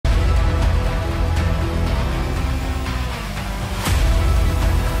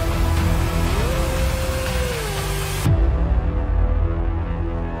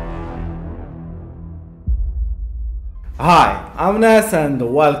Hi, I'm Nass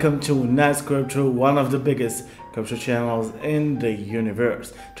and welcome to Nass Crypto, one of the biggest crypto channels in the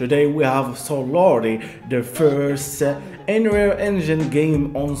universe. Today we have Solordi, the first in-real engine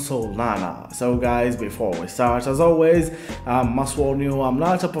game on Solana. So guys, before we start, as always, I must warn you, I'm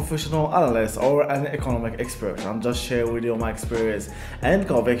not a professional analyst or an economic expert. I'm just sharing with you my experience and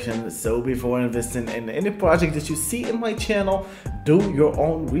conviction. So before investing in any project that you see in my channel, do your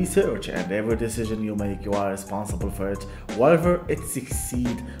own research, and every decision you make, you are responsible for it, whether it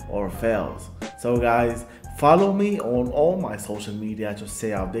succeeds or fails. So guys, follow me on all my social media to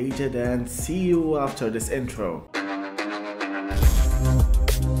stay updated, and see you after this intro.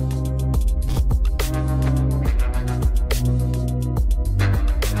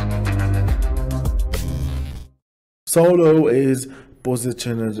 Solo is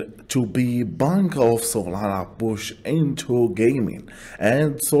positioned to be bank of Solana push into gaming,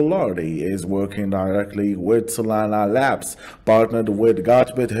 and Solordi is working directly with Solana Labs, partnered with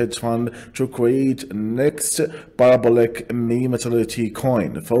Gotbit hedge fund to create next parabolic meme utility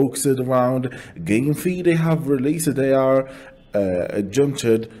coin focused around game fee. They have released their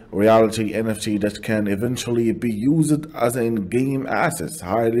augmented reality NFT that can eventually be used as in-game assets.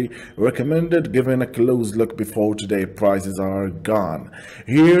 Highly recommended, given a close look before today prices are gone.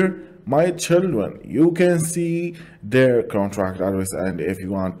 Here, my children, you can see their contract address, and if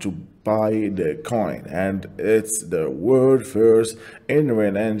you want to buy the coin, and it's the world first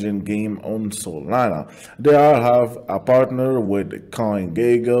in-real engine game on Solana. They all have a partner with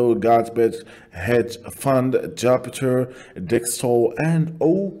CoinGecko, Gotbit hedge fund, Jupiter, Dextol, and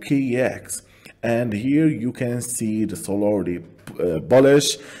OKX. And here you can see the Solordi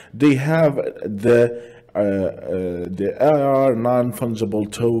bullish. They have the AR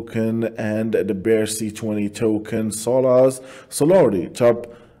non-fungible token and the BRC20 token. Solordi top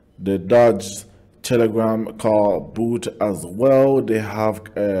the Dodge Telegram call boot as well. They have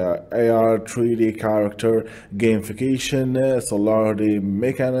AR 3D character gamification, Solordi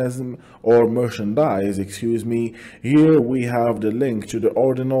mechanism or merchandise, excuse me. Here we have the link to the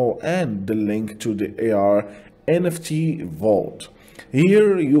ordinal and the link to the AR NFT vault.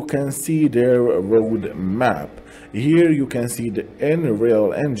 Here you can see their road map. Here you can see the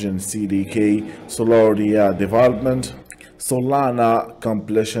in-real engine CDK, Solordi development, Solana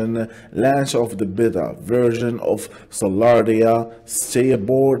completion, launch of the beta version of Solordi, stay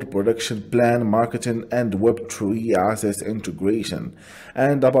aboard, production plan, marketing, and Web3 assets integration.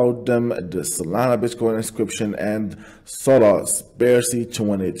 And about them, the Solana Bitcoin inscription and Solas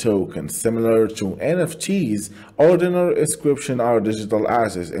BRC20 token. Similar to NFTs, ordinary inscription are digital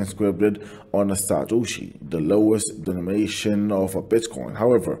assets inscribed on a Satoshi, the lowest denomination of a Bitcoin.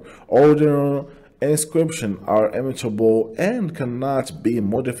 However, ordinary inscription are immutable and cannot be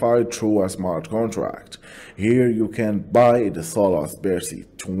modified through a smart contract. Here you can buy the Solas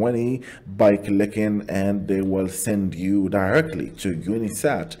BRC20 by clicking, and they will send you directly to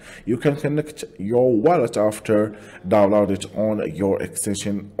Unisat. You can connect your wallet after download it on your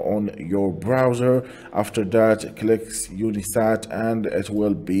extension on your browser. After that, click Unisat and it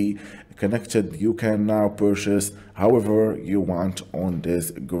will be connected. You can now purchase however you want on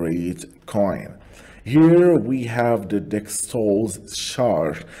this great coin. Here we have the Dextol's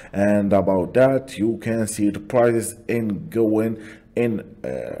chart, and about that you can see the prices going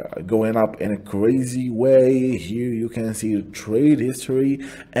up in a crazy way. Here you can see the trade history,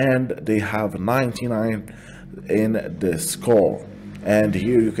 and they have 99 in the score. And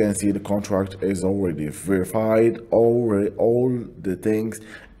here you can see the contract is already verified. All the things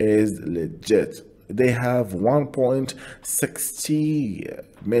is legit. They have 1.60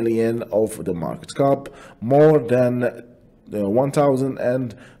 million of the market cap, more than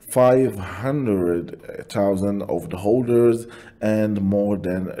 1,500,000 of the holders, and more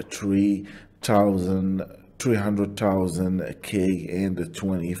than 300,000 K in the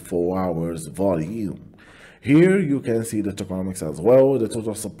 24 hours volume. Here you can see the tokenomics as well. The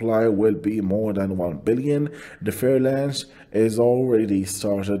total supply will be more than 1 billion. The fair launch is already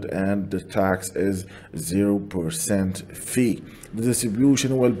started, and the tax is 0% fee. The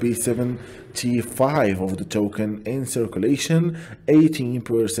distribution will be 75 of the token in circulation,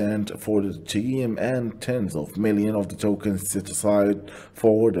 18% for the team, and tens of millions of the tokens set aside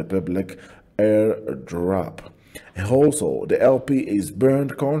for the public airdrop. Also, the LP is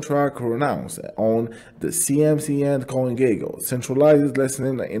burned contract renounced on the CMC and CoinGecko. Centralized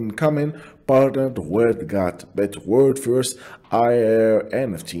listening incoming, partnered with Gotbit word first IR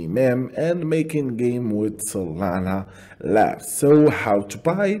NFT mem, and making game with Solana Labs. So how to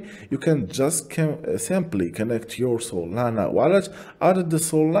buy? You can just simply connect your Solana wallet, add the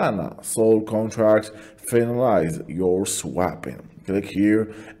Solana Sol contract, finalize your swapping. Click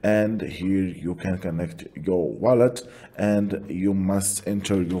here, and here you can connect your wallet, and you must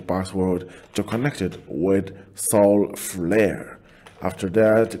enter your password to connect it with Solflare. After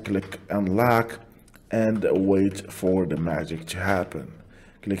that, click unlock and wait for the magic to happen.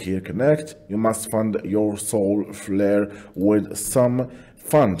 Click here, connect. You must fund your Solflare with some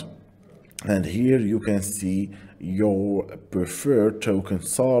fund, and here you can see your preferred token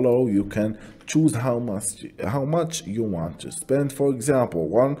Solo. You can choose how much you want to spend. For example,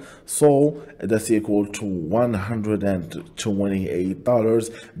 one Sol that's equal to $128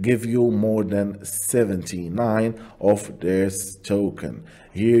 give you more than 79 of this token.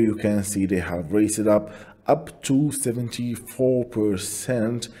 Here you can see they have raised it up to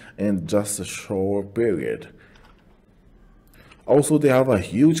 74% in just a short period. Also, they have a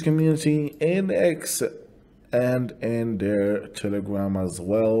huge community in X and in their Telegram as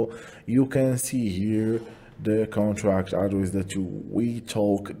well. You can see here the contract address that we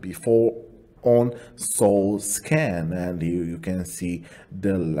talked before on SolScan, and here you can see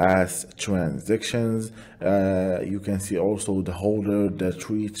the last transactions. You can see also the holder that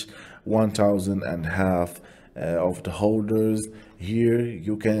reached 1,000 and half of the holders. Here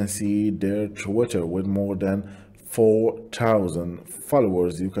you can see their Twitter with more than 4,000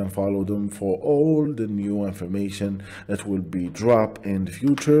 followers. You can follow them for all the new information that will be dropped in the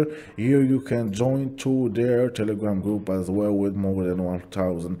future. Here you can join to their Telegram group as well with more than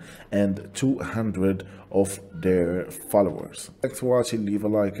 1,200 of their followers. Thanks for watching. Leave a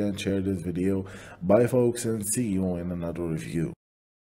like and share this video. Bye folks, and see you in another review.